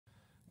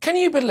Can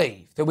you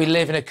believe that we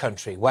live in a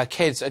country where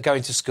kids are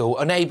going to school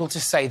unable to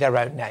say their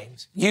own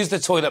names, use the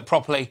toilet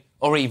properly,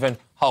 or even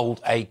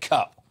hold a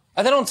cup?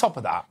 And then on top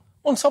of that,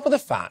 on top of the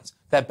fact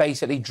they're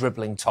basically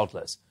dribbling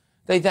toddlers,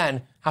 they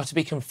then have to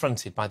be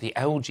confronted by the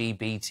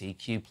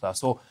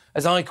LGBTQ+, or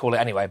as I call it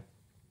anyway,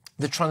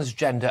 the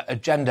transgender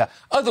agenda.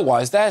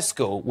 Otherwise, their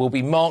school will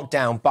be marked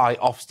down by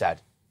Ofsted,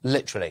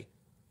 literally.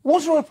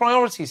 What are our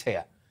priorities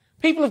here?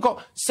 People have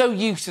got so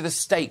used to the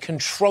state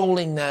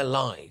controlling their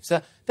lives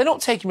that they're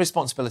not taking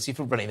responsibility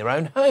for running their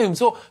own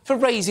homes or for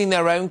raising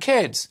their own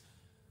kids.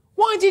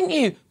 Why didn't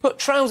you put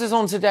trousers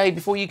on today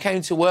before you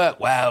came to work?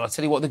 Well, I'll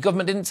tell you what, the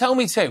government didn't tell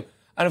me to.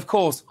 And, of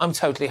course, I'm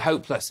totally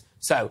hopeless,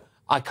 so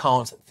I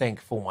can't think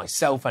for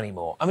myself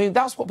anymore. I mean,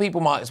 that's what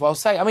people might as well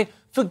say. I mean,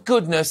 for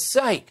goodness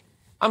sake,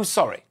 I'm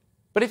sorry,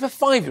 but if a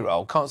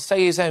 5-year-old can't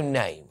say his own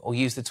name or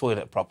use the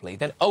toilet properly,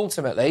 then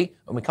ultimately,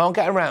 and we can't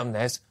get around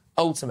this,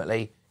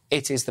 ultimately,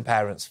 it is the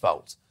parents'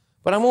 fault.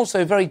 But I'm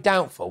also very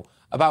doubtful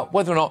about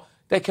whether or not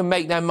they can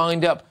make their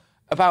mind up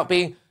about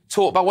being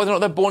taught about whether or not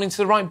they're born into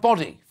the right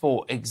body,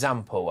 for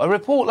example. A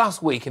report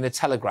last week in The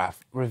Telegraph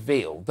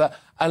revealed that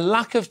a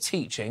lack of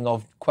teaching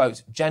of,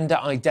 quote, gender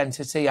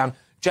identity and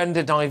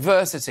gender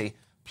diversity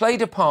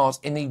played a part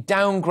in the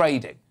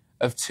downgrading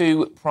of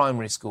 2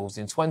 primary schools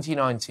in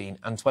 2019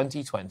 and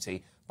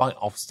 2020 by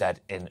Ofsted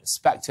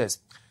inspectors.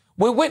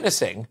 We're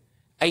witnessing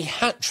a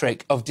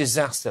hat-trick of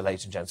disaster,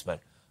 ladies and gentlemen.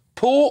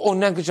 Poor or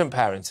negligent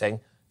parenting,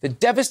 the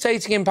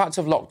devastating impact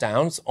of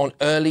lockdowns on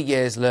early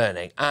years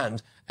learning,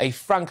 and a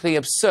frankly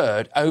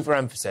absurd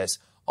overemphasis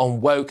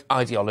on woke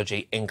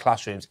ideology in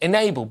classrooms,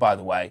 enabled, by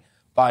the way,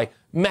 by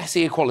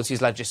messy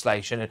equalities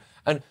legislation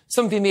and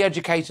something the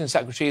Education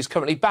Secretary is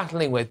currently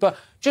battling with. But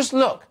just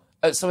look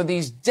at some of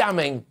these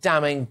damning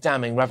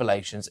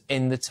revelations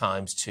in the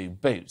Times to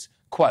boot.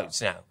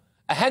 Quotes now.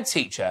 A head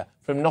teacher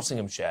from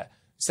Nottinghamshire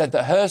said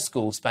that her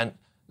school spent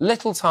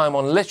little time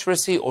on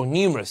literacy or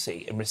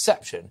numeracy in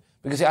reception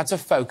because it had to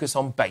focus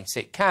on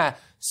basic care.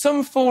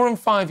 Some 4- and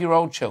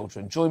 5-year-old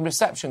children joined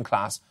reception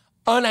class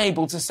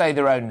unable to say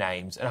their own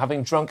names and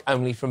having drunk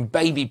only from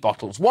baby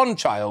bottles. One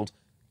child,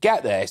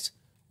 get this,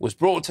 was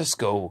brought to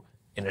school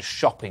in a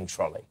shopping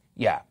trolley.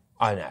 Yeah,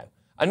 I know.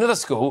 Another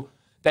school,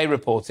 they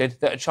reported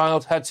that a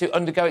child had to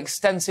undergo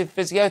extensive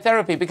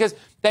physiotherapy because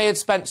they had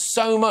spent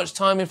so much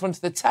time in front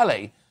of the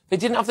telly, they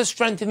didn't have the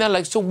strength in their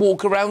legs to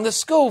walk around the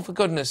school, for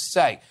goodness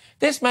sake.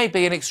 This may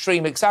be an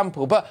extreme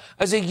example, but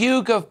as a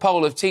YouGov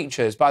poll of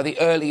teachers by the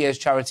early years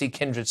charity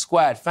Kindred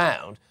Squared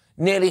found,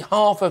 nearly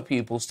half of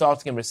pupils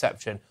starting in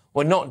reception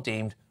were not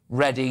deemed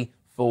ready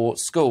for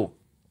school.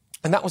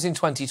 And that was in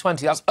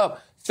 2020. That's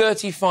up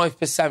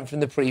 35%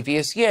 from the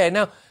previous year.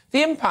 Now,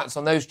 the impacts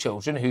on those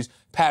children whose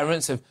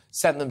parents have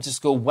sent them to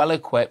school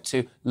well-equipped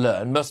to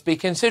learn must be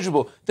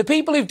considerable. The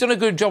people who've done a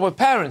good job of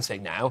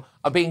parenting now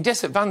are being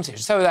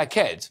disadvantaged, so are their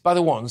kids, by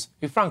the ones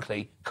who,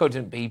 frankly,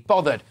 couldn't be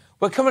bothered.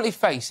 We're currently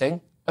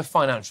facing a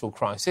financial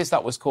crisis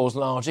that was caused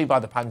largely by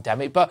the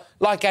pandemic, but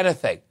like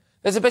anything,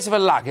 there's a bit of a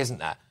lag, isn't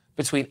there,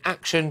 between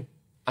action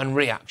and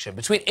reaction,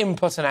 between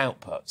input and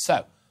output.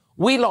 So,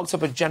 we locked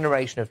up a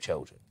generation of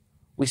children.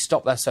 We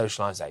stopped their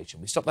socialisation.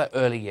 We stopped their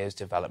early years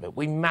development.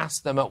 We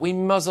masked them up. We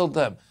muzzled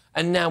them.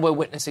 And now we're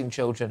witnessing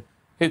children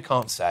who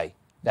can't say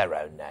their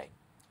own name.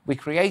 We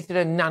created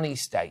a nanny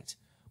state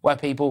where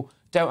people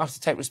don't have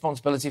to take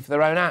responsibility for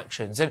their own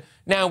actions. And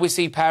now we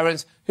see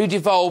parents who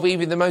devolve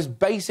even the most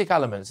basic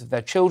elements of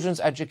their children's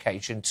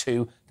education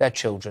to their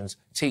children's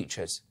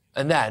teachers.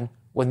 And then,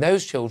 when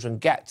those children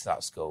get to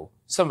that school,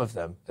 some of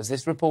them, as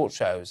this report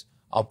shows,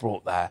 are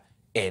brought there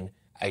in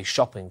a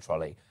shopping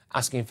trolley,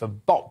 asking for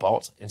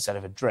bot instead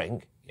of a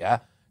drink, yeah?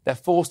 They're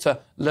forced to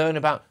learn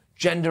about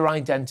gender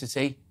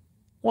identity.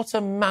 What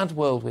a mad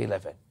world we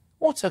live in.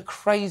 What a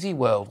crazy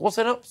world. What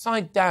an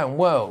upside-down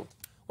world.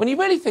 When you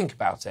really think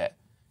about it,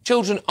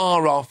 children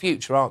are our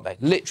future, aren't they?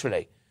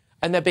 Literally.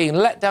 And they're being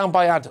let down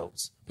by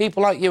adults.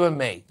 People like you and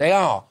me. They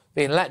are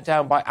being let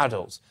down by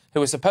adults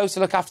who are supposed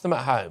to look after them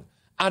at home.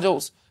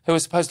 Adults who are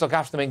supposed to look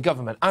after them in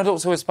government.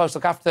 Adults who are supposed to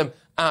look after them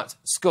at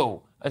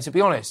school. And to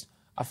be honest,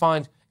 I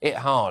find it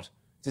hard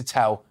to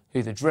tell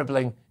who the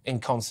dribbling,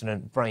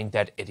 incontinent,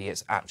 brain-dead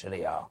idiots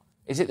actually are.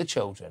 Is it the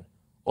children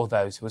or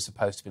those who are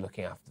supposed to be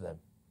looking after them?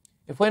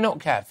 If we're not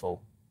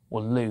careful,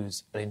 we'll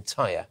lose an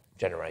entire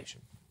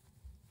generation.